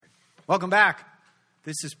Welcome back.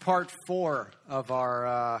 This is part 4 of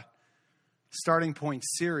our Starting Point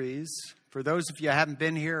series. For those of you who haven't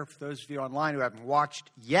been here, for those of you online who haven't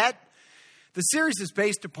watched yet, the series is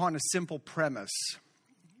based upon a simple premise.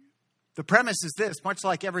 The premise is this: much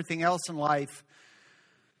like everything else in life,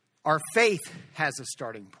 our faith has a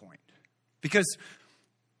starting point. Because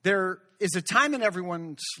there is a time in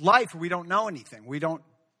everyone's life where we don't know anything. We don't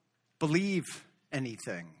believe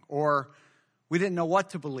anything, or we didn't know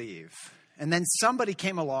what to believe. And then somebody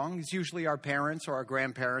came along, it's usually our parents or our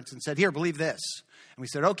grandparents, and said, "Here, believe this." And we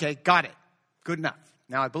said, "Okay, got it. Good enough.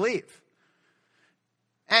 Now I believe."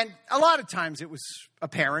 And a lot of times it was a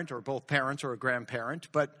parent or both parents or a grandparent,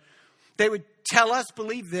 but they would tell us,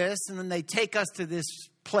 "Believe this," and then they'd take us to this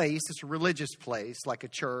place, it's a religious place, like a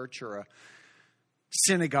church or a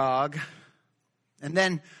synagogue. And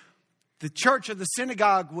then the church or the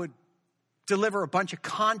synagogue would deliver a bunch of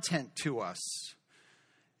content to us.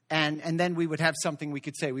 And then we would have something we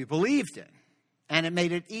could say we believed in. And it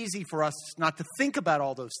made it easy for us not to think about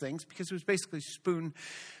all those things because it was basically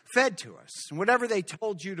spoon-fed to us. And whatever they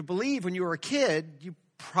told you to believe when you were a kid, you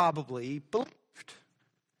probably believed.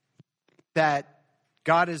 That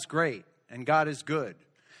God is great and God is good.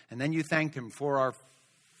 And then you thanked Him for our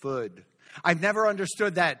food. I've never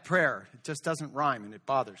understood that prayer. It just doesn't rhyme and it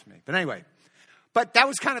bothers me. But anyway, but that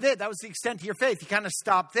was kind of it. That was the extent of your faith. You kind of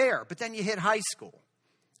stopped there. But then you hit high school.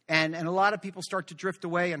 And a lot of people start to drift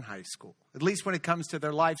away in high school, at least when it comes to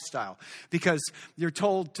their lifestyle, because you're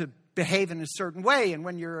told to behave in a certain way. And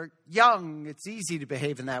when you're young, it's easy to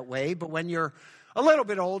behave in that way. But when you're a little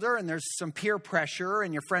bit older and there's some peer pressure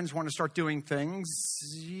and your friends want to start doing things,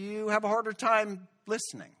 you have a harder time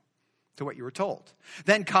listening to what you were told.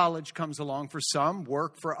 Then college comes along for some,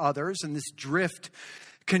 work for others, and this drift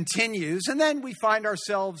continues. And then we find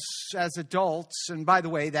ourselves as adults. And by the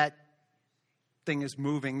way, that thing is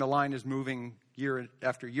moving. The line is moving year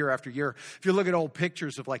after year after year. If you look at old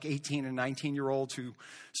pictures of like 18 and 19-year-olds who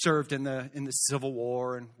served in the Civil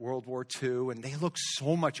War and World War II, and they look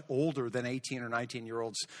so much older than 18 or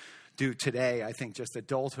 19-year-olds do today. I think just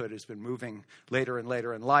adulthood has been moving later and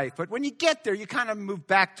later in life. But when you get there, you kind of move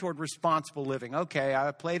back toward responsible living. Okay,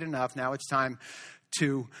 I played enough. Now it's time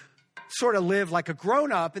to sort of live like a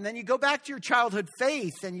grown-up, and then you go back to your childhood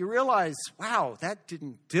faith and you realize, wow, that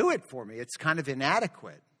didn't do it for me. It's kind of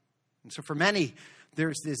inadequate. And so for many,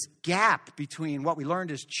 there's this gap between what we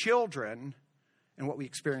learned as children and what we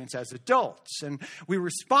experience as adults. And we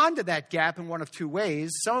respond to that gap in one of two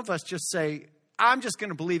ways. Some of us just say, I'm just going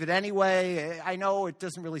to believe it anyway. I know it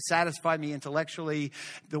doesn't really satisfy me intellectually,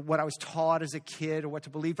 what I was taught as a kid or what to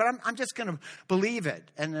believe, but I'm just going to believe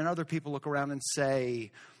it. And then other people look around and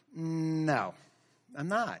say, no, I'm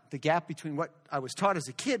not. The gap between what I was taught as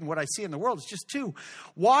a kid and what I see in the world is just too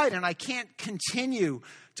wide, and I can't continue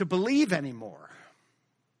to believe anymore.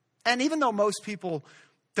 And even though most people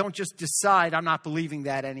don't just decide, I'm not believing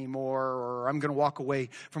that anymore, or I'm going to walk away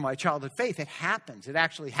from my childhood faith, it happens. It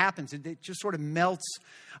actually happens. It just sort of melts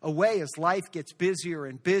away as life gets busier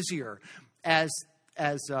and busier. As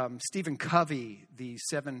Stephen Covey, the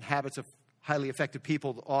 7 Habits of Highly Effective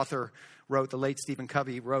People, the author, wrote, the late Stephen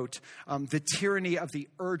Covey wrote, the tyranny of the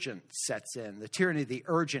urgent sets in. The tyranny of the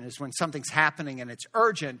urgent is when something's happening and it's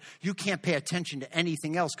urgent, you can't pay attention to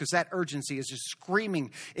anything else because that urgency is just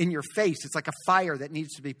screaming in your face. It's like a fire that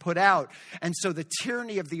needs to be put out. And so the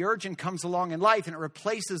tyranny of the urgent comes along in life and it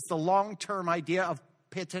replaces the long-term idea of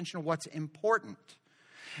pay attention to what's important.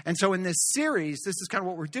 And so in this series, this is kind of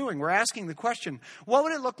what we're doing. We're asking the question, what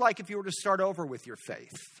would it look like if you were to start over with your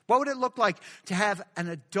faith? What would it look like to have an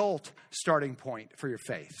adult starting point for your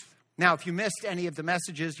faith? Now, if you missed any of the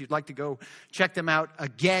messages, you'd like to go check them out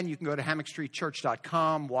again, you can go to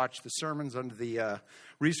hammockstreetchurch.com, watch the sermons under the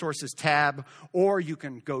resources tab, or you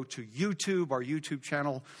can go to YouTube, our YouTube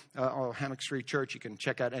channel, or Hammock Street Church. You can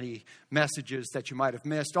check out any messages that you might have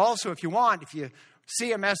missed. Also, if you want, if you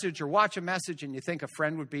see a message or watch a message and you think a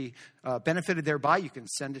friend would be benefited thereby, you can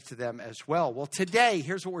send it to them as well. Well, today,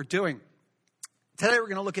 here's what we're doing. Today, we're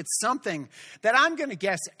going to look at something that I'm going to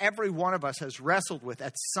guess every one of us has wrestled with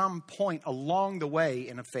at some point along the way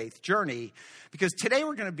in a faith journey, because today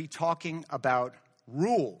we're going to be talking about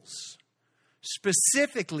rules,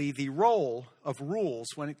 specifically the role of rules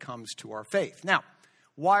when it comes to our faith. Now,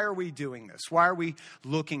 why are we doing this? Why are we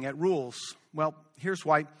looking at rules? Well, here's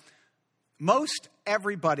why. Most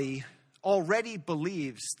everybody already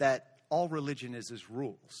believes that all religion is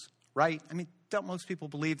rules, right? I mean, don't most people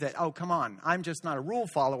believe that, oh, come on, I'm just not a rule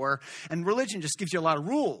follower, and religion just gives you a lot of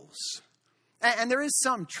rules? And there is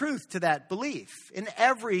some truth to that belief. In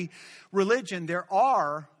every religion, there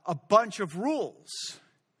are a bunch of rules.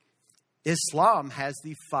 Islam has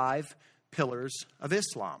the 5 pillars of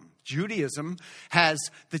Islam. Judaism has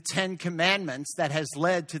the 10 commandments that has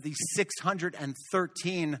led to the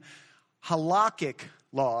 613 halakhic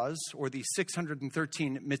laws, or the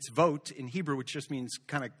 613 mitzvot in Hebrew, which just means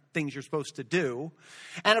kind of things you're supposed to do.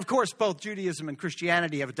 And of course, both Judaism and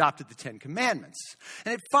Christianity have adopted the 10 commandments.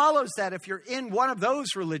 And it follows that if you're in one of those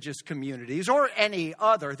religious communities or any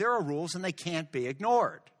other, there are rules and they can't be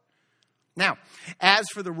ignored. Now, as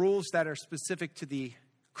for the rules that are specific to the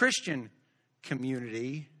Christian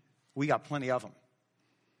community, we got plenty of them.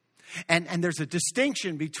 And there's a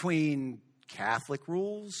distinction between Catholic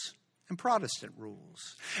rules and Protestant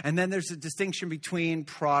rules. And then there's a distinction between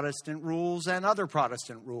Protestant rules and other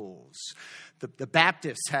Protestant rules. The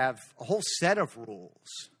Baptists have a whole set of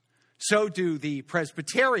rules. So do the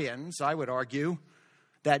Presbyterians, I would argue,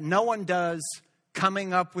 that no one does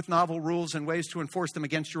coming up with novel rules and ways to enforce them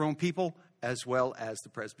against your own people as well as the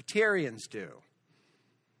Presbyterians do.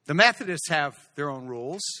 The Methodists have their own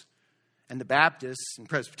rules, and the Baptists and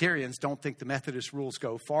Presbyterians don't think the Methodist rules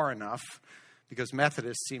go far enough, because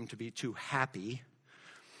Methodists seem to be too happy.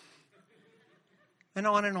 And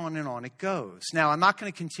on and on and on it goes. Now, I'm not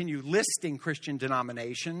going to continue listing Christian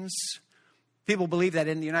denominations. People believe that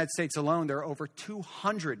in the United States alone, there are over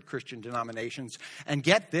 200 Christian denominations. And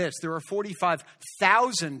get this, there are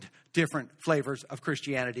 45,000 different flavors of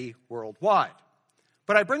Christianity worldwide.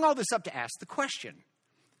 But I bring all this up to ask the question,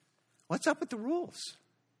 what's up with the rules?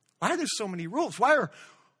 Why are there so many rules? Why are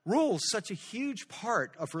rules such a huge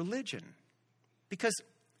part of religion? Because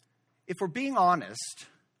if we're being honest,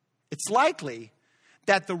 it's likely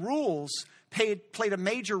that the rules played a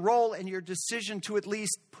major role in your decision to at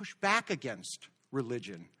least push back against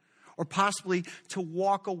religion, or possibly to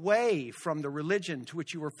walk away from the religion to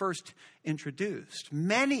which you were first introduced.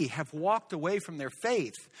 Many have walked away from their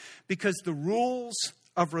faith because the rules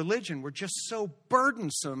of religion were just so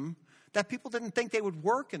burdensome that people didn't think they would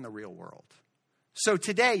work in the real world. So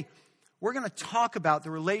today, we're going to talk about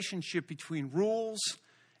the relationship between rules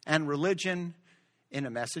and religion in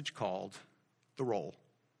a message called The Role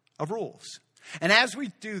of Rules. And as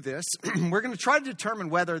we do this, we're going to try to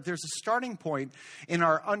determine whether there's a starting point in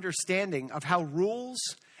our understanding of how rules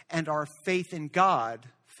and our faith in God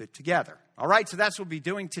fit together. All right, so that's what we'll be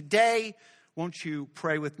doing today. Won't you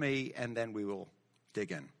pray with me, and then we will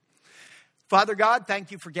dig in. Father God,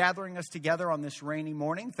 thank you for gathering us together on this rainy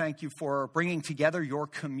morning. Thank you for bringing together your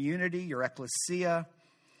community, your ecclesia.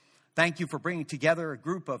 Thank you for bringing together a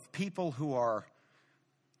group of people who are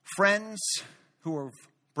friends, who are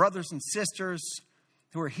brothers and sisters,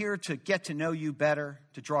 who are here to get to know you better,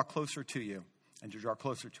 to draw closer to you, and to draw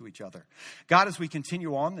closer to each other. God, as we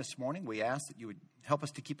continue on this morning, we ask that you would help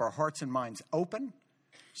us to keep our hearts and minds open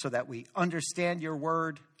so that we understand your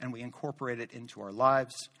word and we incorporate it into our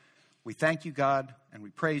lives. We thank you, God, and we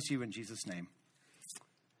praise you in Jesus' name.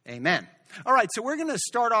 Amen. All right, so we're going to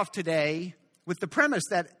start off today with the premise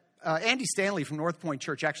that Andy Stanley from North Point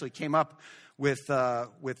Church actually came up with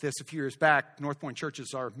this a few years back. North Point Church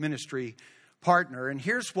is our ministry partner, and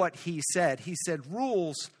here's what he said. He said,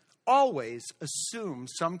 rules always assume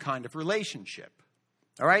some kind of relationship.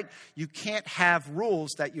 All right? You can't have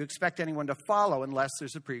rules that you expect anyone to follow unless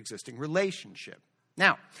there's a pre-existing relationship.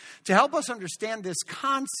 Now, to help us understand this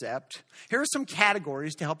concept, here are some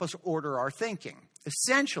categories to help us order our thinking.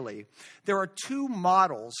 Essentially, there are 2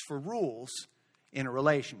 models for rules in a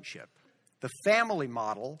relationship: the family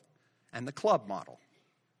model and the club model.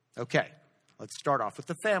 Okay, let's start off with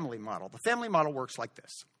the family model. The family model works like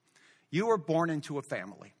this. You were born into a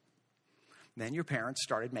family. Then your parents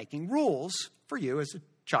started making rules for you as a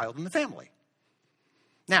child in the family.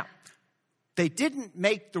 Now, they didn't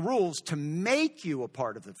make the rules to make you a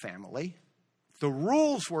part of the family. The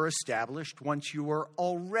rules were established once you were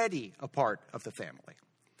already a part of the family.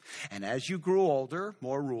 And as you grew older,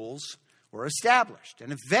 more rules were established.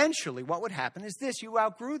 And eventually what would happen is this: you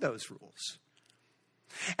outgrew those rules.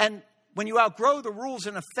 And when you outgrow the rules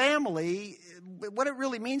in a family, what it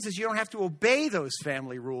really means is you don't have to obey those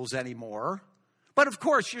family rules anymore. But of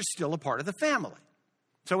course, you're still a part of the family.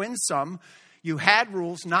 So in sum, you had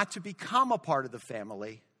rules not to become a part of the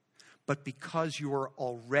family, but because you were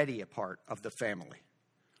already a part of the family.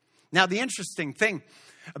 Now, the interesting thing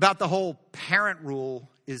about the whole parent rule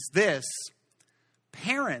is this: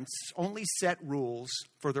 parents only set rules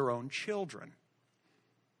for their own children.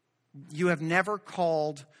 You have never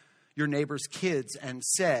called your neighbor's kids and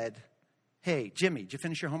said, "Hey, Jimmy, did you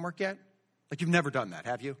finish your homework yet?" Like, you've never done that,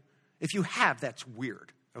 have you? If you have, that's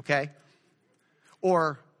weird, okay?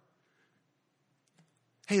 Or,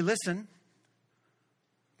 "Hey, listen,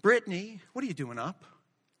 Brittany, what are you doing up?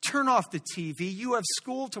 Turn off the TV. You have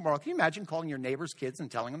school tomorrow. Can you imagine calling your neighbor's kids and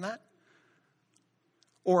telling them that?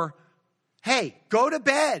 Or, hey, go to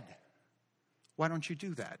bed. Why don't you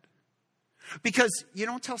do that? Because you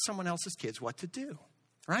don't tell someone else's kids what to do,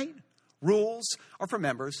 right? Rules are for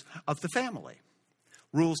members of the family.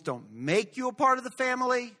 Rules don't make you a part of the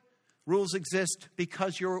family. Rules exist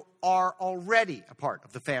because you are already a part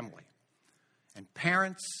of the family. And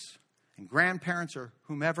parents and grandparents or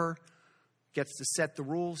whomever gets to set the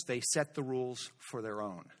rules, they set the rules for their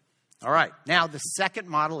own. All right, now the second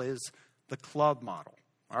model is the club model.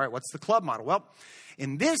 All right, what's the club model? Well,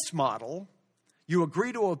 in this model, you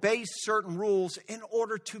agree to obey certain rules in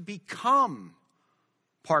order to become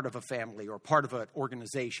part of a family or part of an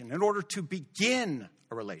organization, in order to begin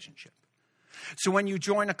a relationship. So when you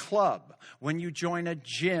join a club, when you join a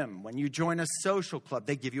gym, when you join a social club,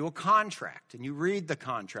 they give you a contract and you read the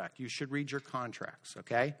contract. You should read your contracts,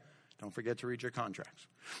 okay? Don't forget to read your contracts.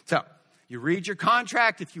 So you read your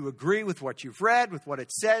contract. If you agree with what you've read, with what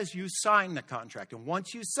it says, you sign the contract. And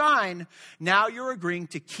once you sign, now you're agreeing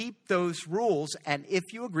to keep those rules. And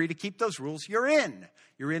if you agree to keep those rules, you're in.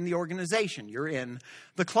 You're in the organization. You're in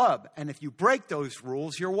the club. And if you break those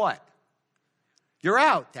rules, you're what? You're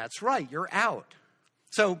out. That's right. You're out.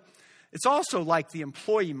 So it's also like the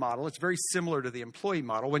employee model. It's very similar to the employee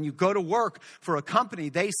model. When you go to work for a company,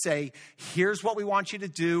 they say, here's what we want you to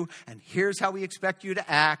do, and here's how we expect you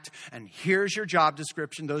to act, and here's your job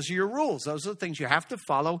description. Those are your rules. Those are the things you have to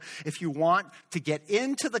follow if you want to get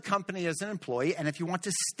into the company as an employee and if you want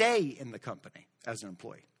to stay in the company as an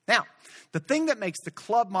employee. Now, the thing that makes the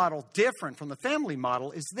club model different from the family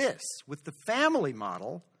model is this. With the family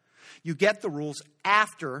model, you get the rules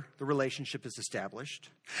after the relationship is established.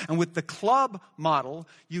 And with the club model,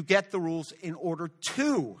 you get the rules in order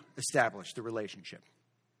to establish the relationship.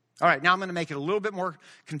 All right, now I'm going to make it a little bit more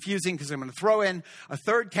confusing because I'm going to throw in a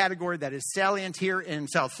third category that is salient here in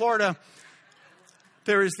South Florida.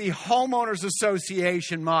 There is the homeowners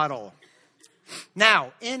association model.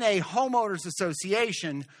 Now, in a homeowners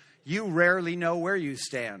association, you rarely know where you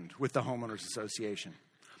stand with the homeowners association.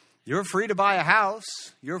 You're free to buy a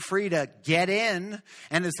house. You're free to get in.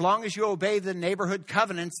 And as long as you obey the neighborhood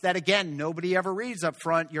covenants that, again, nobody ever reads up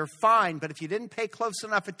front, you're fine. But if you didn't pay close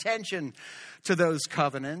enough attention to those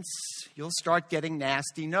covenants, you'll start getting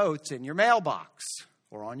nasty notes in your mailbox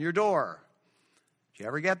or on your door. Did you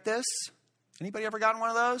ever get this? Anybody ever gotten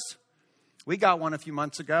one of those? We got one a few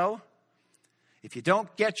months ago. If you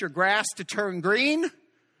don't get your grass to turn green,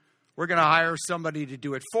 we're going to hire somebody to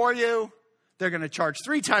do it for you. They're going to charge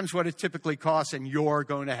 3 times what it typically costs, and you're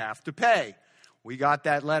going to have to pay. We got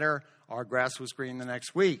that letter. Our grass was green the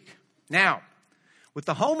next week. Now, with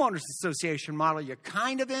the homeowners association model, you're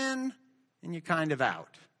kind of in and you're kind of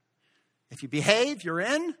out. If you behave, you're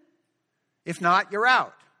in. If not, you're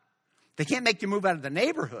out. They can't make you move out of the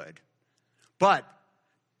neighborhood, but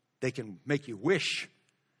they can make you wish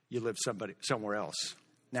you lived somewhere else.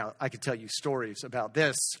 Now, I could tell you stories about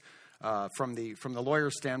this. From the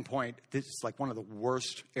lawyer's standpoint, this is like one of the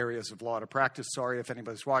worst areas of law to practice. Sorry if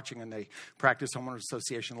anybody's watching and they practice homeowners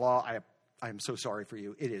association law. I am so sorry for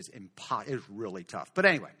you. It is really tough. But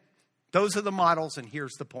anyway, those are the models, and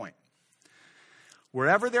here's the point.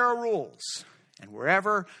 Wherever there are rules and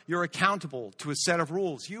wherever you're accountable to a set of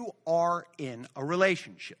rules, you are in a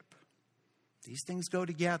relationship. These things go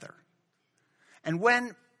together. And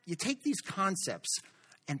when you take these concepts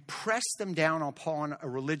and press them down upon a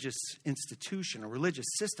religious institution, a religious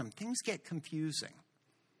system, things get confusing.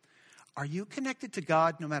 Are you connected to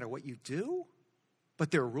God no matter what you do,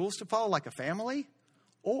 but there are rules to follow like a family?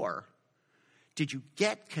 Or did you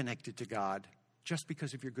get connected to God just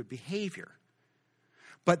because of your good behavior,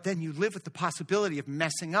 but then you live with the possibility of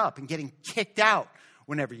messing up and getting kicked out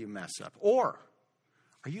whenever you mess up? Or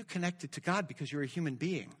are you connected to God because you're a human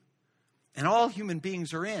being, and all human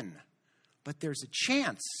beings are in? But there's a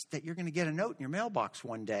chance that you're going to get a note in your mailbox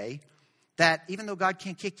one day that even though God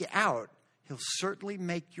can't kick you out, he'll certainly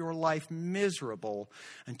make your life miserable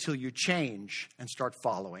until you change and start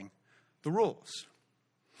following the rules.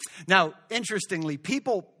 Now, interestingly,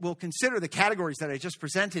 people will consider the categories that I just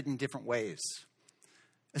presented in different ways.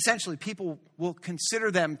 Essentially, people will consider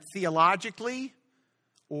them theologically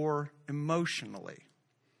or emotionally.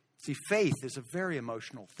 See, faith is a very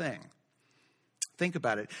emotional thing. Think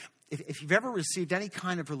about it. If you've ever received any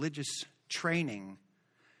kind of religious training,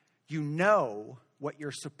 you know what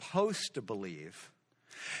you're supposed to believe,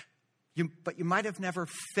 but you might have never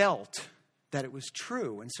felt that it was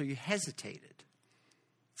true, and so you hesitated.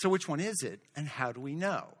 So which one is it, and how do we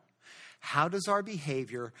know? How does our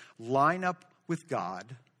behavior line up with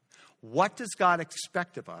God? What does God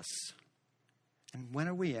expect of us? And when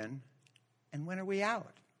are we in? And when are we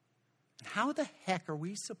out? And how the heck are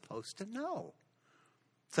we supposed to know?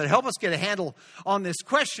 So to help us get a handle on this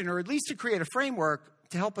question, or at least to create a framework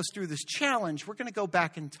to help us through this challenge, we're going to go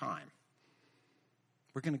back in time.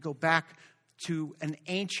 We're going to go back to an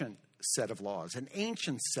ancient set of laws, an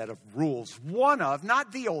ancient set of rules. One of,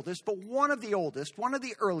 not the oldest, but one of the oldest, one of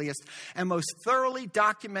the earliest, and most thoroughly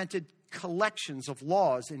documented collections of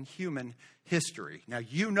laws in human history. Now,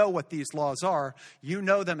 you know what these laws are. You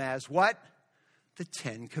know them as what? The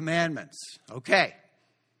Ten Commandments. Okay.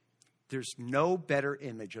 There's no better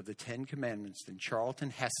image of the Ten Commandments than Charlton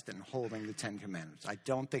Heston holding the Ten Commandments. I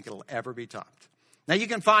don't think it'll ever be topped. Now, you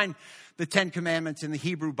can find the Ten Commandments in the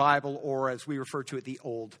Hebrew Bible, or as we refer to it, the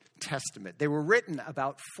Old Testament. They were written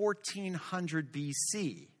about 1400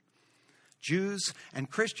 BC. Jews and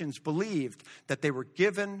Christians believed that they were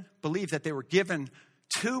given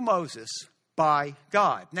to Moses by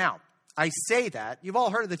God. Now, I say that. You've all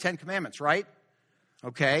heard of the Ten Commandments, right?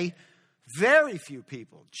 Okay. Very few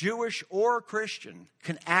people, Jewish or Christian,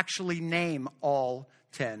 can actually name all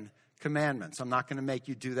 10 commandments. I'm not going to make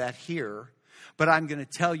you do that here, but I'm going to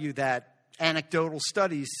tell you that anecdotal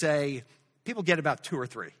studies say people get about 2 or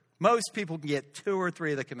 3. Most people can get 2 or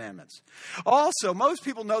 3 of the commandments. Also, most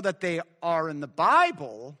people know that they are in the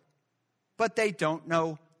Bible, but they don't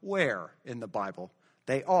know where in the Bible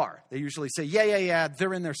they are. They usually say, yeah,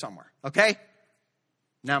 they're in there somewhere. Okay?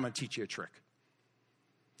 Now I'm going to teach you a trick.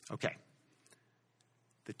 Okay.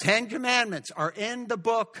 The Ten Commandments are in the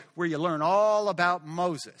book where you learn all about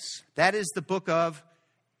Moses. That is the book of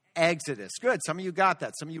Exodus. Good. Some of you got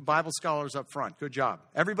that. Some of you Bible scholars up front. Good job.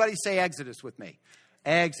 Everybody say Exodus with me.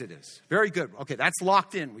 Exodus. Very good. Okay, that's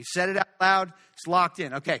locked in. We said it out loud. It's locked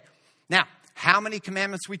in. Okay. Now, how many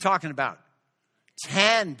commandments are we talking about?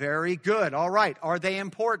 10. Very good. All right. Are they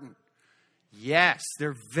important? Yes,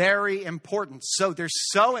 they're very important. So they're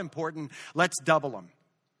so important, let's double them.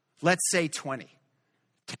 Let's say 20.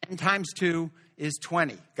 10 times 2 is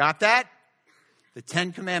 20. Got that? The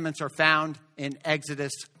 10 Commandments are found in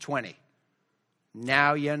Exodus 20.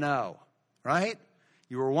 Now you know, right?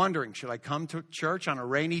 You were wondering, should I come to church on a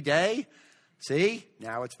rainy day? See,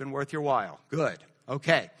 now it's been worth your while. Good.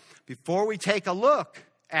 Okay. Before we take a look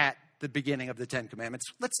at the beginning of the 10 Commandments,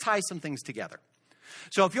 let's tie some things together.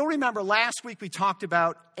 So if you'll remember, last week we talked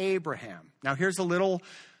about Abraham. Now here's a little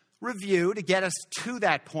review to get us to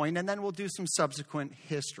that point, and then we'll do some subsequent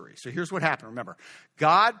history. So here's what happened. Remember,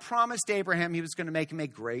 God promised Abraham he was going to make him a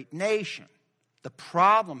great nation. The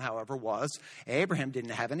problem, however, was Abraham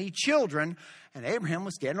didn't have any children, and Abraham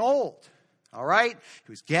was getting old. All right?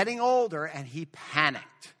 He was getting older, and he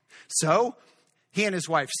panicked. So he and his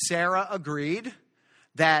wife Sarah agreed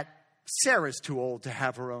that Sarah's too old to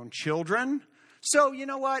have her own children. So you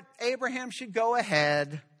know what? Abraham should go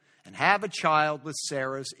ahead and have a child with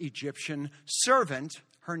Sarah's Egyptian servant.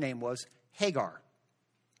 Her name was Hagar.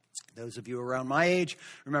 Those of you around my age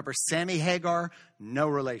remember Sammy Hagar, no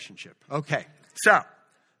relationship. Okay, so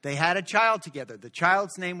they had a child together. The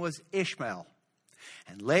child's name was Ishmael.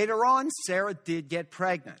 And later on, Sarah did get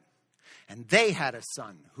pregnant. And they had a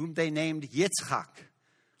son whom they named Yitzchak,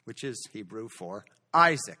 which is Hebrew for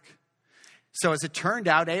Isaac. So as it turned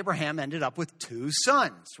out, Abraham ended up with 2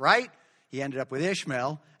 sons, right? He ended up with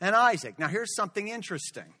Ishmael and Isaac. Now, here's something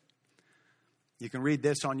interesting. You can read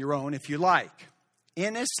this on your own if you like.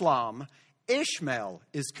 In Islam, Ishmael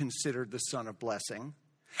is considered the son of blessing.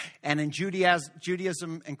 And in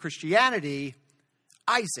Judaism and Christianity,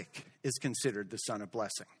 Isaac is considered the son of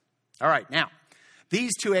blessing. All right, now,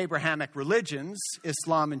 these 2 Abrahamic religions,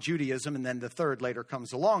 Islam and Judaism, and then the third later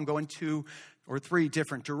comes along, go in 2 or 3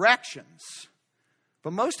 different directions.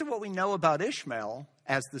 But most of what we know about Ishmael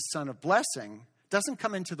as the son of blessing doesn't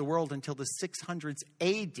come into the world until the 600s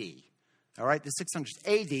AD. All right, the 600s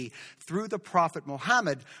AD, through the prophet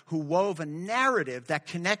Muhammad, who wove a narrative that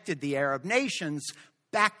connected the Arab nations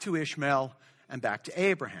back to Ishmael and back to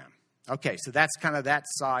Abraham. Okay, so that's kind of that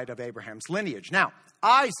side of Abraham's lineage. Now,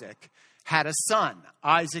 Isaac had a son.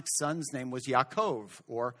 Isaac's son's name was Yaakov,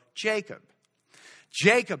 or Jacob.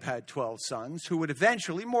 Jacob had 12 sons who would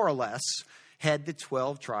eventually, more or less, head the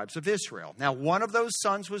 12 tribes of Israel. Now, one of those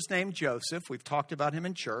sons was named Joseph. We've talked about him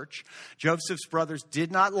in church. Joseph's brothers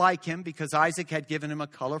did not like him because Isaac had given him a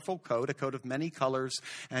colorful coat, a coat of many colors,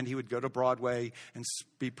 and he would go to Broadway and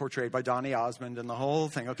be portrayed by Donny Osmond and the whole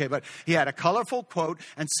thing. Okay, but he had a colorful coat,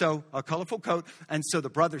 and so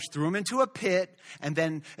the brothers threw him into a pit, and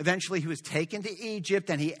then eventually he was taken to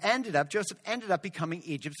Egypt, and Joseph ended up becoming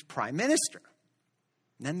Egypt's prime minister.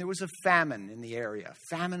 And then there was a famine in the area,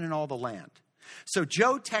 famine in all the land. So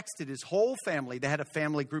Joe texted his whole family. They had a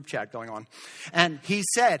family group chat going on. And he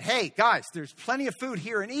said, hey, guys, there's plenty of food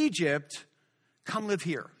here in Egypt. Come live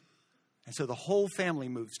here. And so the whole family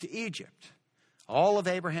moves to Egypt. All of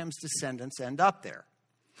Abraham's descendants end up there.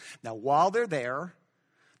 Now, while they're there,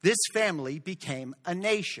 this family became a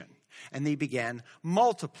nation. And they began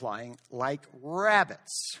multiplying like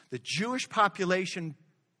rabbits. The Jewish population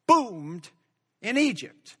boomed in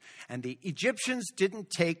Egypt. And the Egyptians didn't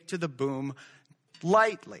take to the boom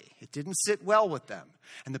lightly. It didn't sit well with them.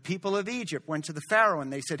 And the people of Egypt went to the Pharaoh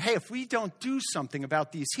and they said, hey, if we don't do something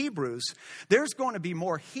about these Hebrews, there's going to be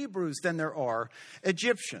more Hebrews than there are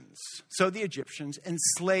Egyptians. So the Egyptians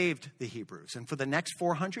enslaved the Hebrews. And for the next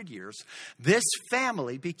 400 years, this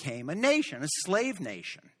family became a nation, a slave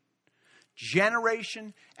nation.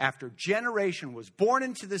 Generation after generation was born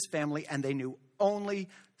into this family, and they knew only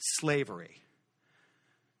slavery.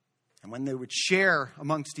 And when they would share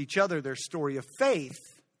amongst each other their story of faith,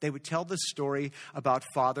 they would tell the story about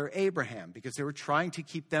Father Abraham, because they were trying to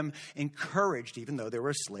keep them encouraged, even though they were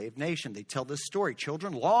a slave nation. They tell this story.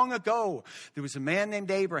 Children, long ago, there was a man named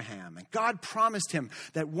Abraham, and God promised him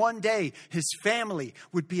that one day his family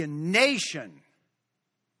would be a nation.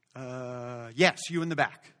 Yes, you in the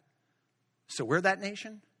back. So we're that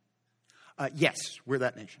nation? Yes, we're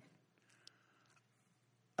that nation.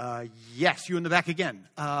 Yes, you in the back again.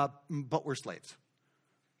 But we're slaves.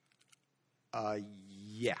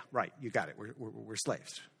 Yeah, right. You got it. We're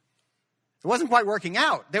slaves. It wasn't quite working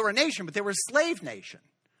out. They were a nation, but they were a slave nation.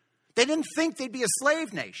 They didn't think they'd be a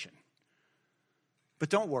slave nation. But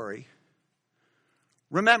don't worry.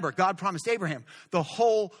 Remember, God promised Abraham the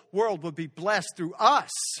whole world would be blessed through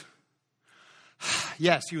us.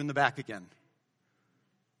 Yes, you in the back again.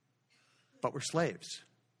 But we're slaves.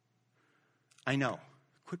 I know.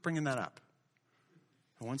 Quit bringing that up.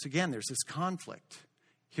 And once again, there's this conflict.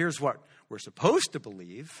 Here's what we're supposed to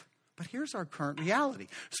believe, but here's our current reality.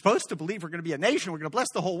 We're supposed to believe we're going to be a nation, we're going to bless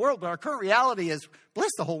the whole world, but our current reality is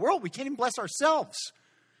bless the whole world. We can't even bless ourselves.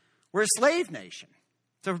 We're a slave nation.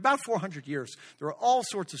 So for about 400 years, there were all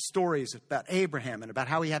sorts of stories about Abraham and about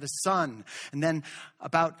how he had a son, and then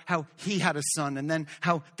about how he had a son, and then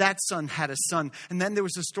how that son had a son. And then there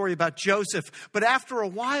was a story about Joseph. But after a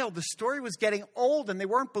while, the story was getting old, and they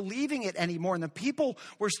weren't believing it anymore. And the people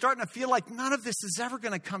were starting to feel like none of this is ever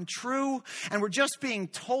going to come true. And we're just being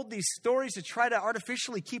told these stories to try to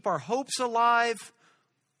artificially keep our hopes alive.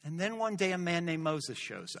 And then one day, a man named Moses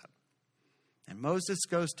shows up. And Moses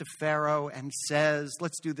goes to Pharaoh and says,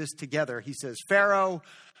 let's do this together. He says, Pharaoh,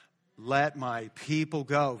 let my people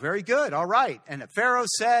go. Very good. All right. And Pharaoh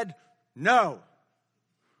said, no.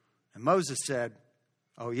 And Moses said,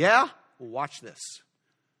 oh, yeah? Well, watch this.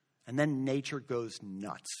 And then nature goes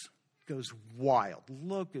nuts, goes wild.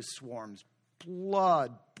 Locust swarms,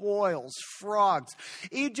 blood, boils, frogs.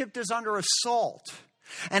 Egypt is under assault.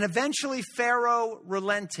 And eventually Pharaoh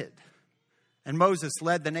relented. And Moses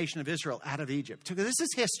led the nation of Israel out of Egypt. This is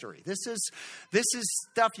history. This is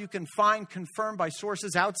stuff you can find confirmed by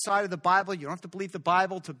sources outside of the Bible. You don't have to believe the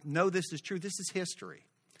Bible to know this is true. This is history.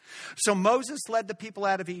 So Moses led the people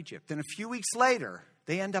out of Egypt. And a few weeks later,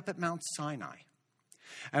 they end up at Mount Sinai.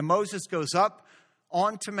 And Moses goes up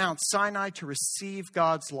onto Mount Sinai to receive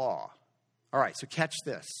God's law. All right, so catch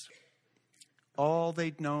this. All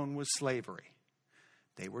they'd known was slavery.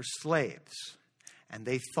 They were slaves. And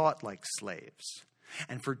they thought like slaves.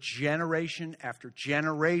 And for generation after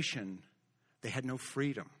generation, they had no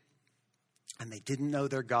freedom. And they didn't know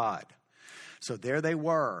their God. So there they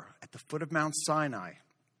were at the foot of Mount Sinai.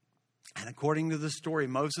 And according to the story,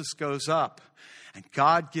 Moses goes up. And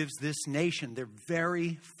God gives this nation their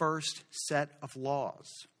very first set of laws.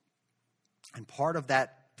 And part of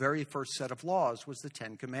that very first set of laws was the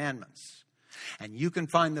Ten Commandments. And you can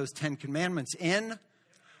find those 10 Commandments in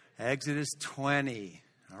Exodus 20.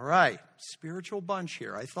 All right, spiritual bunch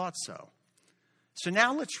here. I thought so. So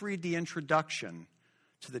now let's read the introduction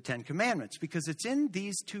to the 10 Commandments, because it's in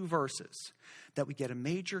these 2 verses that we get a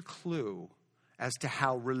major clue as to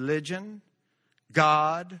how religion,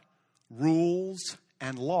 God, rules,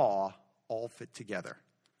 and law all fit together.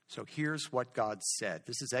 So here's what God said.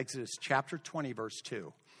 This is Exodus chapter 20, verse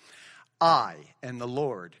 2. I am the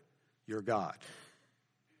Lord, your God.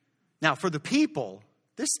 Now, for the people,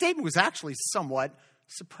 this statement was actually somewhat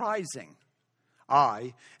surprising.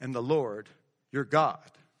 I am the Lord, your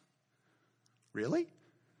God. Really?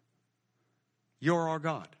 You're our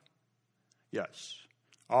God. Yes.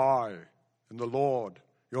 I am the Lord,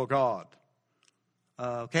 your God.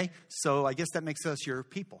 Okay, so I guess that makes us your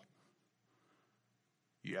people.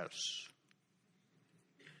 Yes.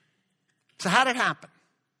 So how did it happen?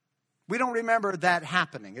 We don't remember that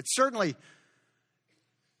happening. It's certainly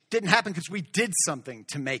didn't happen because we did something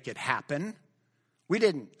to make it happen. We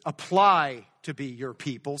didn't apply to be your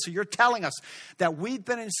people. So you're telling us that we've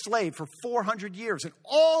been enslaved for 400 years, and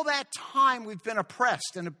all that time we've been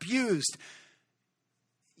oppressed and abused.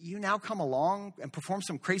 You now come along and perform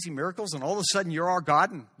some crazy miracles, and all of a sudden you're our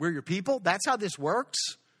God and we're your people? That's how this works?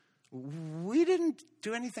 We didn't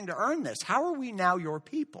do anything to earn this. How are we now your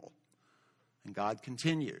people? And God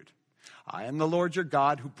continued, I am the Lord your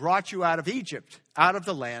God who brought you out of Egypt, out of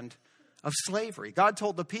the land of slavery. God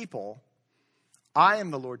told the people, I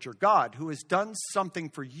am the Lord your God who has done something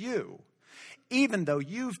for you, even though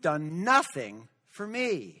you've done nothing for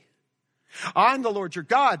me. I'm the Lord your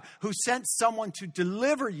God who sent someone to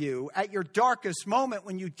deliver you at your darkest moment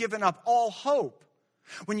when you'd given up all hope,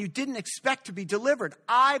 when you didn't expect to be delivered.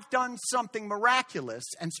 I've done something miraculous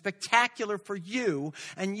and spectacular for you,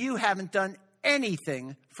 and you haven't done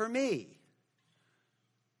anything for me.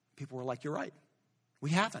 People were like, you're right.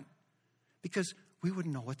 We haven't. Because we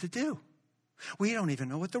wouldn't know what to do. We don't even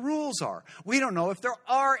know what the rules are. We don't know if there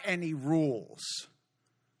are any rules.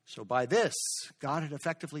 So by this, God had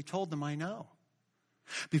effectively told them, I know.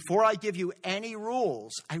 Before I give you any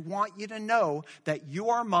rules, I want you to know that you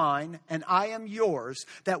are mine and I am yours,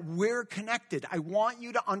 that we're connected. I want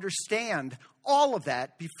you to understand all of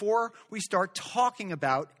that before we start talking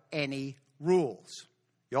about any rules.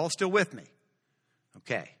 You all still with me?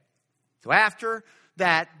 Okay. So after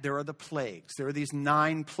that, there are the plagues. There are these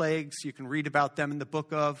 9 plagues. You can read about them in the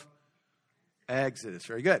book of Exodus.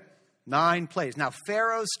 Very good. 9 plagues. Now,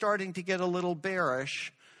 Pharaoh's starting to get a little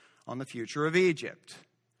bearish on the future of Egypt.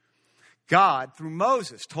 God, through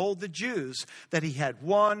Moses, told the Jews that he had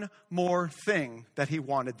one more thing that he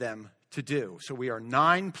wanted them to do. So we are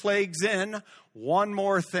 9 plagues in, one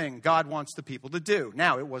more thing God wants the people to do.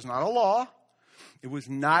 Now, it was not a law. It was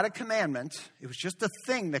not a commandment. It was just a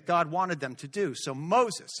thing that God wanted them to do. So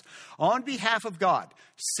Moses, on behalf of God,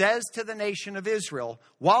 says to the nation of Israel,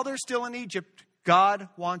 while they're still in Egypt, God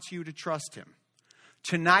wants you to trust him.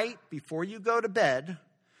 Tonight, before you go to bed,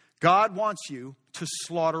 God wants you to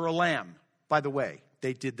slaughter a lamb. By the way,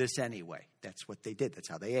 they did this anyway. That's what they did. That's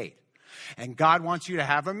how they ate. And God wants you to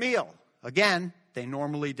have a meal. Again, they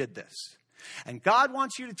normally did this. And God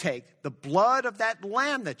wants you to take the blood of that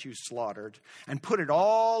lamb that you slaughtered and put it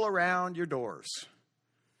all around your doors.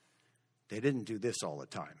 They didn't do this all the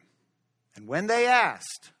time. And when they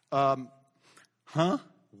asked, why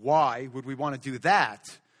would we want to do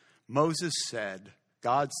that?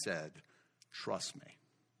 God said, trust me.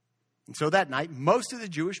 And so that night, most of the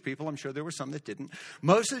Jewish people, I'm sure there were some that didn't,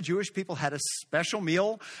 most of the Jewish people had a special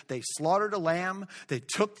meal. They slaughtered a lamb. They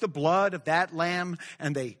took the blood of that lamb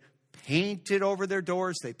and they painted over their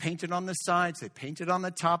doors. They painted on the sides. They painted on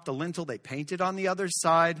the top, the lintel. They painted on the other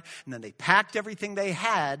side. And then they packed everything they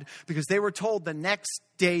had because they were told the next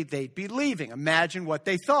day they'd be leaving. Imagine what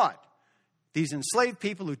they thought. These enslaved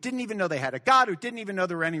people who didn't even know they had a God, who didn't even know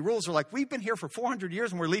there were any rules, are like, we've been here for 400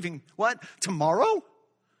 years and we're leaving, what, tomorrow?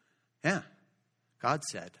 Yeah. God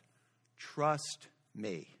said, trust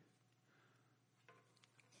me.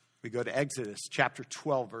 We go to Exodus chapter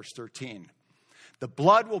 12, verse 13. The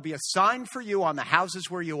blood will be a sign for you on the houses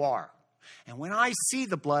where you are. And when I see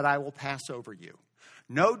the blood, I will pass over you.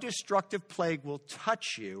 No destructive plague will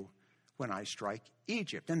touch you when I strike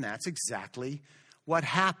Egypt. And that's exactly what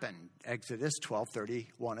happened. Exodus 12,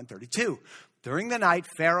 31 and 32. During the night,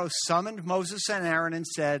 Pharaoh summoned Moses and Aaron and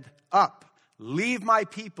said, up, leave my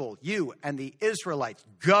people, you and the Israelites.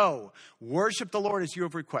 Go, worship the Lord as you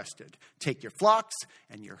have requested. Take your flocks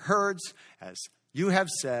and your herds as you have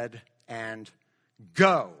said, and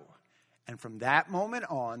go. And from that moment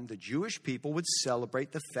on, the Jewish people would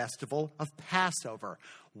celebrate the festival of Passover.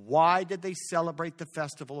 Why did they celebrate the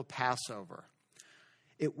festival of Passover?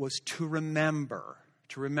 It was to remember.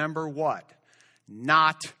 To remember what?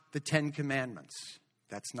 Not the 10 Commandments.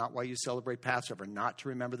 That's not why you celebrate Passover, not to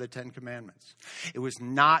remember the 10 Commandments. It was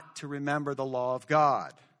not to remember the law of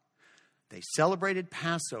God. They celebrated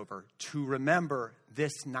Passover to remember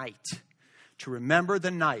this night. To remember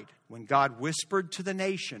the night when God whispered to the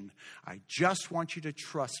nation, I just want you to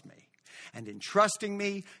trust me. And in trusting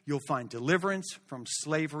me, you'll find deliverance from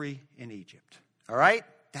slavery in Egypt. All right?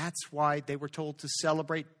 That's why they were told to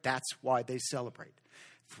celebrate. That's why they celebrate.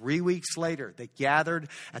 3 weeks later, they gathered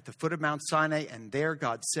at the foot of Mount Sinai, and there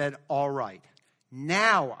God said, all right,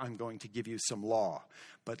 now I'm going to give you some law.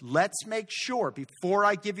 But let's make sure before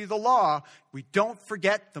I give you the law, we don't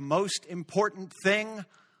forget the most important thing.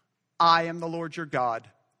 I am the Lord your God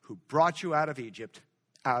who brought you out of Egypt,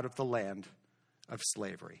 out of the land of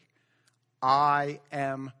slavery. I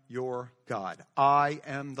am your God. I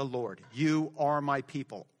am the Lord. You are my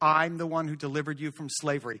people. I'm the one who delivered you from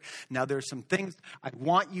slavery. Now there's some things I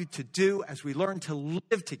want you to do as we learn to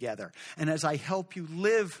live together and as I help you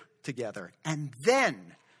live together. And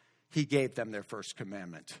then he gave them their first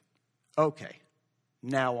commandment. Okay,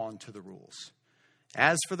 now on to the rules.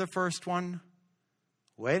 As for the first one,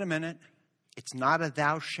 wait a minute. It's not a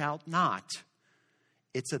thou shalt not.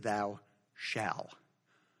 It's a thou shall.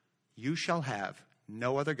 You shall have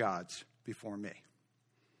no other gods before me.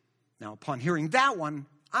 Now, upon hearing that one,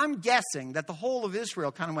 I'm guessing that the whole of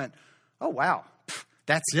Israel kind of went, oh, wow,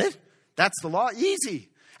 that's it? That's the law? Easy.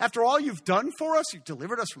 After all you've done for us, you've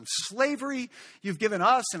delivered us from slavery. You've given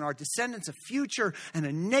us and our descendants a future and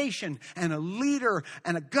a nation and a leader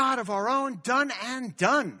and a God of our own. Done and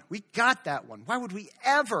done. We got that one. Why would we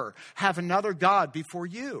ever have another God before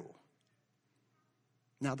you?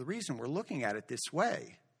 Now, the reason we're looking at it this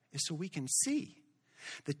way is so we can see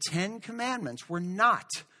the 10 Commandments were not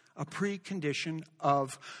a precondition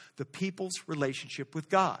of the people's relationship with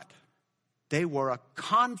God. They were a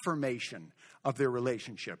confirmation of their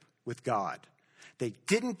relationship with God. They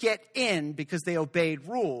didn't get in because they obeyed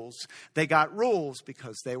rules. They got rules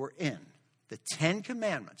because they were in. The 10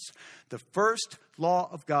 Commandments, the first law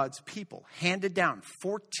of God's people, handed down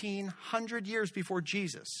 1,400 years before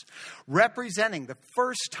Jesus, representing the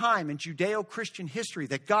first time in Judeo-Christian history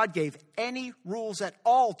that God gave any rules at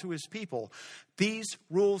all to his people. These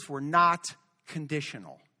rules were not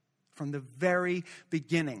conditional. From the very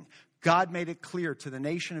beginning, God made it clear to the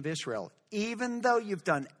nation of Israel, even though you've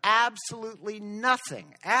done absolutely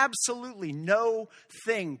nothing, absolutely no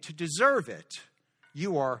thing to deserve it,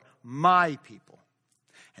 you are my people.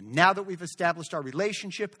 And now that we've established our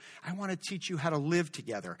relationship, I want to teach you how to live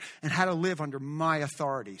together and how to live under my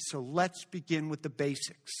authority. So let's begin with the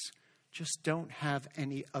basics. Just don't have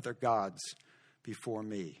any other gods before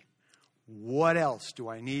me. What else do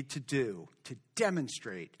I need to do to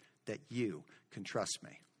demonstrate that you can trust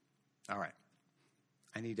me? All right.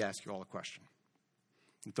 I need to ask you all a question.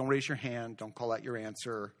 Don't raise your hand. Don't call out your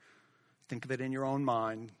answer. Think of it in your own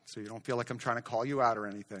mind so you don't feel like I'm trying to call you out or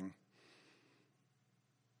anything.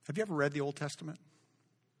 Have you ever read the Old Testament?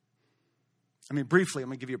 I mean, briefly, I'm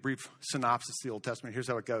going to give you a brief synopsis of the Old Testament. Here's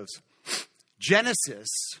how it goes. Genesis,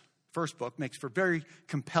 first book, makes for very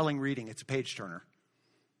compelling reading. It's a page turner.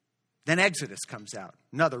 Then Exodus comes out.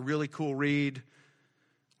 Another really cool read.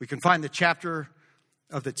 We can find the chapter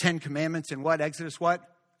of the 10 Commandments in what? Exodus what?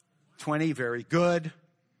 20. Very good.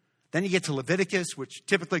 Then you get to Leviticus, which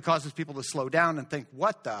typically causes people to slow down and think,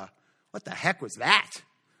 what the heck was that?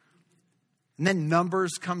 And then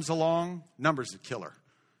Numbers comes along. Numbers is a killer.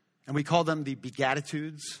 And we call them the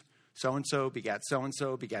Begatitudes. So-and-so begat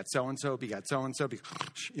so-and-so, begat so-and-so, begat so-and-so.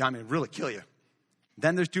 I mean, really kill you.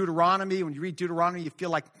 Then there's Deuteronomy. When you read Deuteronomy, you feel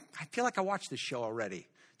like, I watched this show already.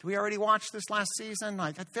 Did we already watch this last season?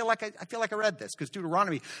 I feel like I read this because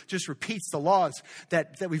Deuteronomy just repeats the laws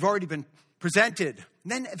that we've already been presented.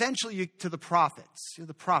 And then eventually you to the prophets.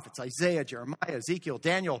 The prophets, Isaiah, Jeremiah, Ezekiel,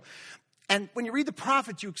 Daniel. And when you read the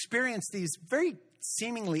prophets, you experience these very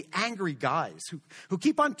seemingly angry guys who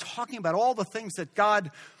keep on talking about all the things that God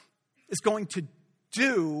is going to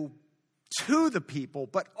do to the people,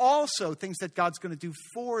 but also things that God's going to do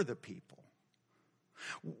for the people.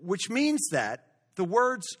 Which means that the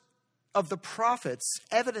words of the prophets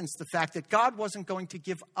evidence the fact that God wasn't going to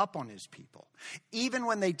give up on his people, even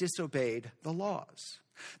when they disobeyed the laws.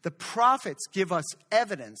 The prophets give us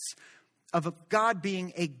evidence of God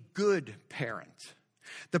being a good parent.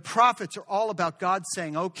 The prophets are all about God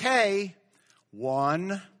saying, okay,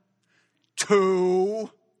 1, 2,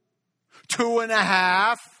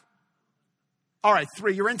 2.5. All right,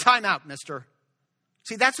 3, you're in timeout, mister.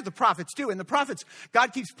 See, that's what the prophets do. And the prophets,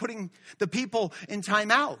 God keeps putting the people in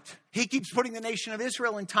timeout. He keeps putting the nation of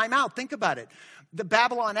Israel in timeout. Think about it. The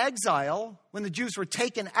Babylon exile, when the Jews were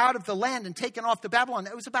taken out of the land and taken off to Babylon,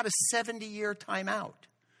 it was about a 70-year timeout.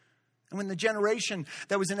 And when the generation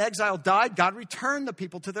that was in exile died, God returned the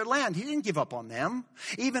people to their land. He didn't give up on them,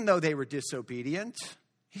 even though they were disobedient.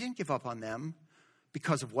 He didn't give up on them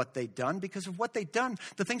because of what they'd done. Because of what they'd done,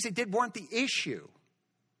 the things they did weren't the issue.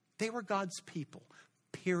 They were God's people.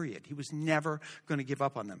 Period. He was never going to give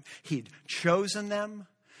up on them. He'd chosen them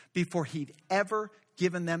before he'd ever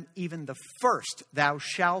given them even the first thou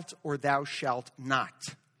shalt or thou shalt not.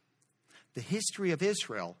 The history of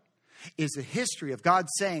Israel is the history of God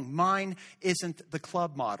saying, mine isn't the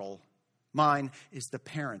club model. Mine is the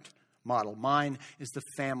parent model. Mine is the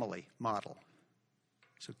family model.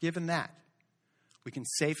 So given that, we can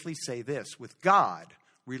safely say this. With God,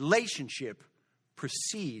 relationship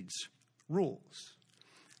precedes rules.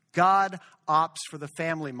 God opts for the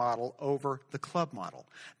family model over the club model.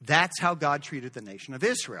 That's how God treated the nation of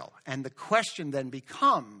Israel. And the question then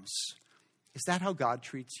becomes, is that how God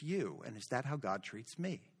treats you? And is that how God treats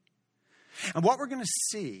me? And what we're going to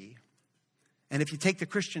see, and if you take the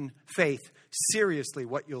Christian faith seriously,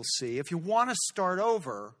 what you'll see, if you want to start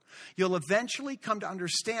over, you'll eventually come to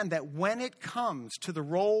understand that when it comes to the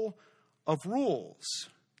role of rules,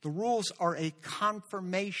 the rules are a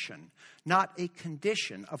confirmation, not a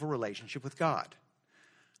condition of a relationship with God.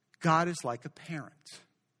 God is like a parent.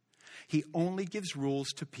 He only gives rules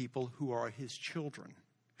to people who are his children,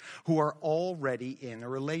 who are already in a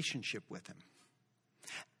relationship with him.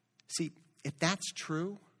 See, if that's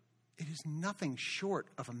true, it is nothing short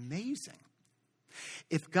of amazing.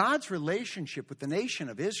 If God's relationship with the nation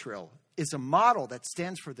of Israel is a model that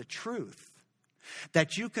stands for the truth,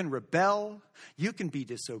 that you can rebel, you can be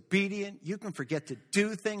disobedient, you can forget to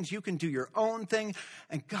do things, you can do your own thing,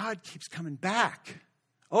 and God keeps coming back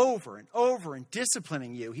over and over and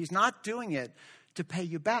disciplining you. He's not doing it to pay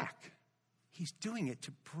you back. He's doing it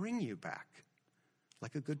to bring you back,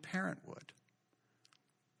 like a good parent would.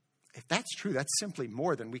 If that's true, that's simply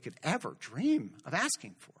more than we could ever dream of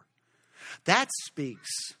asking for. That speaks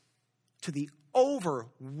to the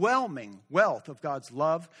overwhelming wealth of God's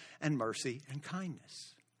love and mercy and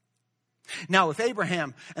kindness. Now, if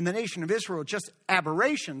Abraham and the nation of Israel were just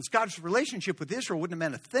aberrations, God's relationship with Israel wouldn't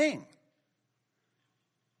have meant a thing.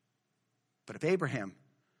 But if Abraham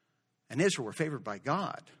and Israel were favored by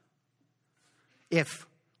God, if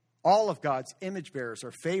all of God's image bearers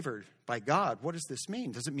are favored by God, what does this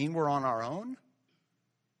mean? Does it mean we're on our own?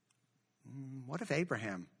 What if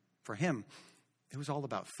Abraham, for him, it was all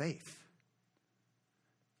about faith?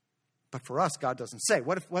 But for us, God doesn't say.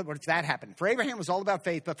 What if that happened? For Abraham, it was all about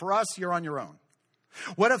faith, but for us, you're on your own.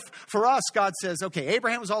 What if for us, God says, okay,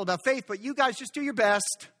 Abraham was all about faith, but you guys just do your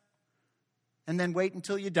best, and then wait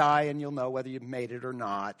until you die, and you'll know whether you've made it or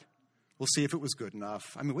not. We'll see if it was good enough.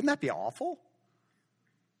 I mean, wouldn't that be awful?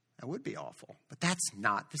 That would be awful. But that's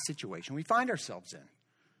not the situation we find ourselves in.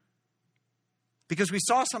 Because we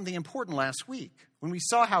saw something important last week when we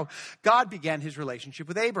saw how God began his relationship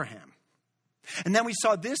with Abraham. And then we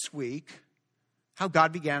saw this week how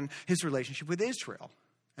God began his relationship with Israel.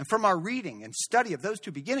 And from our reading and study of those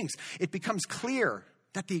two beginnings, it becomes clear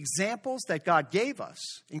that the examples that God gave us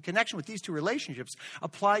in connection with these two relationships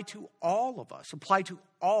apply to all of us, apply to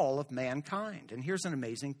all of mankind. And here's an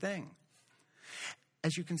amazing thing.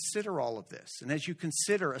 As you consider all of this, and as you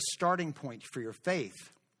consider a starting point for your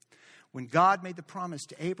faith, when God made the promise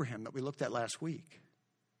to Abraham that we looked at last week,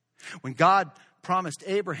 when God promised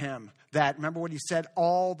Abraham that, remember what he said,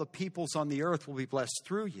 all the peoples on the earth will be blessed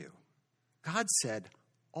through you. God said,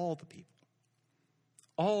 all the people,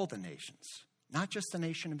 all the nations, not just the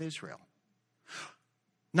nation of Israel,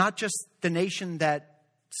 not just the nation that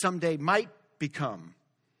someday might become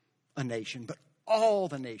a nation, but all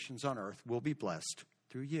the nations on earth will be blessed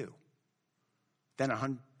through you. Then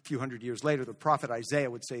a few hundred years later, the prophet Isaiah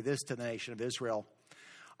would say this to the nation of Israel: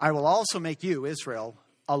 I will also make you, Israel,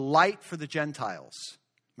 a light for the Gentiles.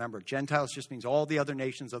 Remember, Gentiles just means all the other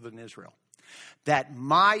nations other than Israel. That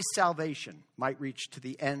my salvation might reach to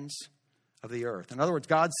the ends of the earth. In other words,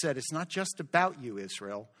 God said, it's not just about you,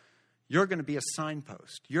 Israel. You're going to be a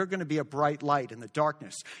signpost. You're going to be a bright light in the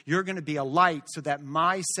darkness. You're going to be a light so that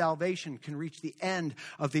my salvation can reach the end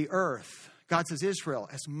of the earth. God says, Israel,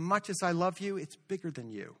 as much as I love you, it's bigger than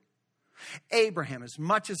you. Abraham, as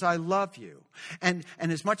much as I love you, and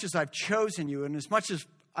as much as I've chosen you, and as much as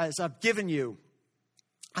I've given you,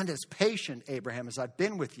 and as patient, Abraham, as I've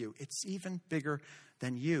been with you, it's even bigger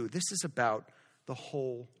than you. This is about the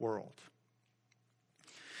whole world.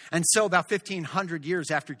 And so about 1,500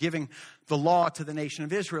 years after giving the law to the nation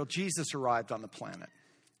of Israel, Jesus arrived on the planet.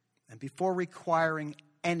 And before requiring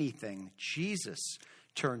anything, Jesus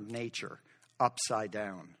turned nature upside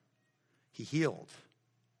down. He healed.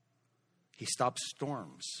 He stopped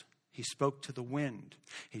storms. He spoke to the wind.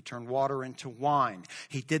 He turned water into wine.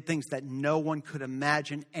 He did things that no one could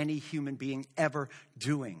imagine any human being ever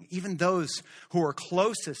doing. Even those who were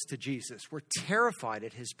closest to Jesus were terrified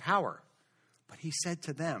at his power. But he said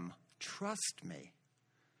to them, trust me.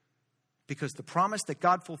 Because the promise that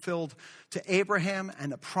God fulfilled to Abraham and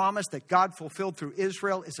the promise that God fulfilled through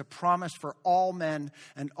Israel is a promise for all men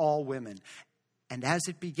and all women. And as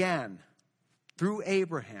it began through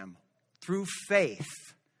Abraham, through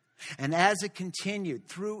faith, and as it continued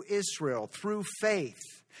through Israel, through faith,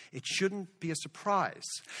 it shouldn't be a surprise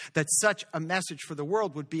that such a message for the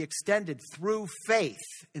world would be extended through faith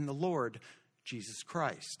in the Lord Jesus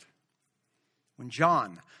Christ. When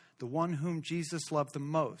John, the one whom Jesus loved the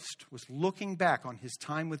most, was looking back on his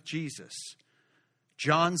time with Jesus,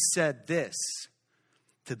 John said this: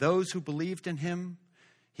 to those who believed in him,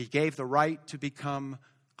 he gave the right to become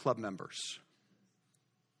club members.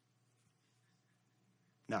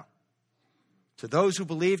 No. To those who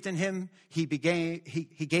believed in him, he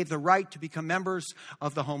gave the right to become members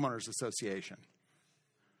of the Homeowners Association.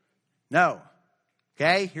 No.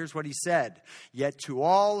 Okay, here's what he said. Yet to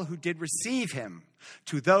all who did receive him,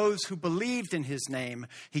 to those who believed in his name,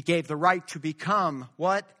 he gave the right to become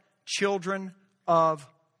what? Children of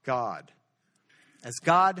God. As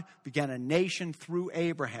God began a nation through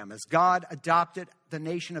Abraham, as God adopted the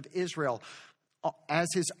nation of Israel as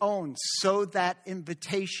his own, so that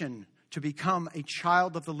invitation to become a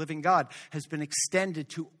child of the living God has been extended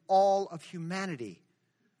to all of humanity,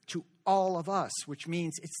 to all of us, which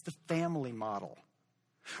means it's the family model.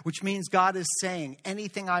 Which means God is saying,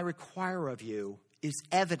 anything I require of you is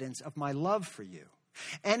evidence of my love for you.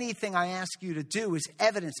 Anything I ask you to do is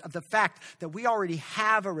evidence of the fact that we already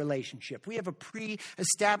have a relationship. We have a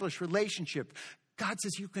pre-established relationship. God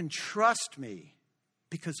says, you can trust me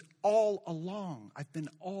because all along I've been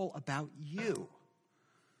all about you.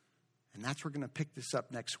 And that's where we're going to pick this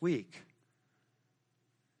up next week.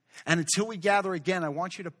 And until we gather again, I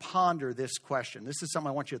want you to ponder this question. This is something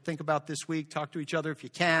I want you to think about this week. Talk to each other if you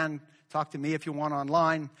can. Talk to me if you want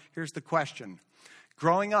online. Here's the question.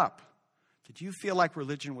 Growing up, did you feel like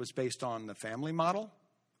religion was based on the family model,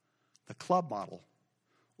 the club model,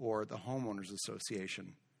 or the homeowners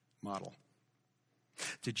association model?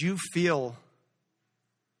 Did you feel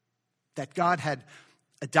that God had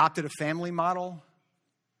adopted a family model?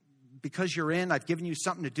 Because you're in, I've given you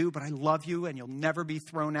something to do, but I love you and you'll never be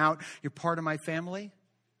thrown out. You're part of my family?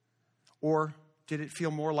 Or did it feel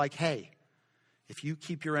more like, hey, if you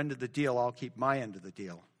keep your end of the deal, I'll keep my end of the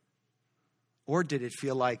deal? Or did it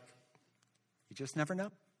feel like, you just never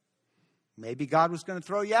know? Maybe God was going to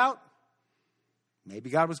throw you out. Maybe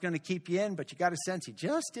God was going to keep you in, but you got a sense he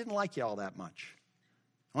just didn't like you all that much.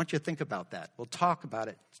 I want you to think about that. We'll talk about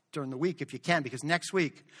it during the week if you can, because next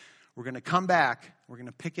week, we're going to come back. We're going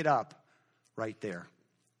to pick it up right there.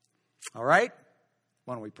 All right?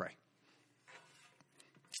 Why don't we pray?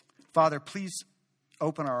 Father, please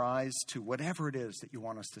open our eyes to whatever it is that you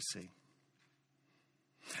want us to see.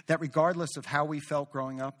 That regardless of how we felt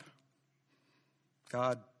growing up,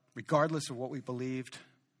 God, regardless of what we believed,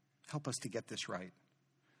 help us to get this right.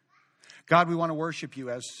 God, we want to worship you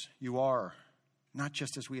as you are, not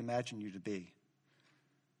just as we imagine you to be.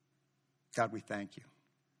 God, we thank you.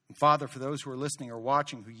 And Father, for those who are listening or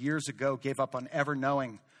watching who years ago gave up on ever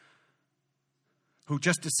knowing, who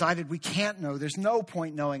just decided we can't know, there's no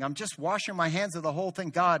point knowing, I'm just washing my hands of the whole thing.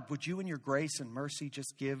 God, would you in your grace and mercy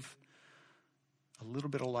just give a little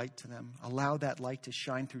bit of light to them? Allow that light to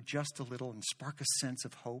shine through just a little and spark a sense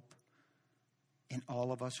of hope in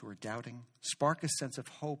all of us who are doubting. Spark a sense of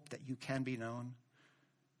hope that you can be known.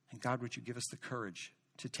 And God, would you give us the courage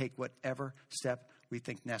to take whatever step we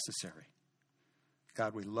think necessary.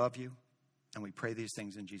 God, we love you, and we pray these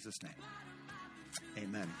things in Jesus' name.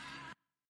 Amen.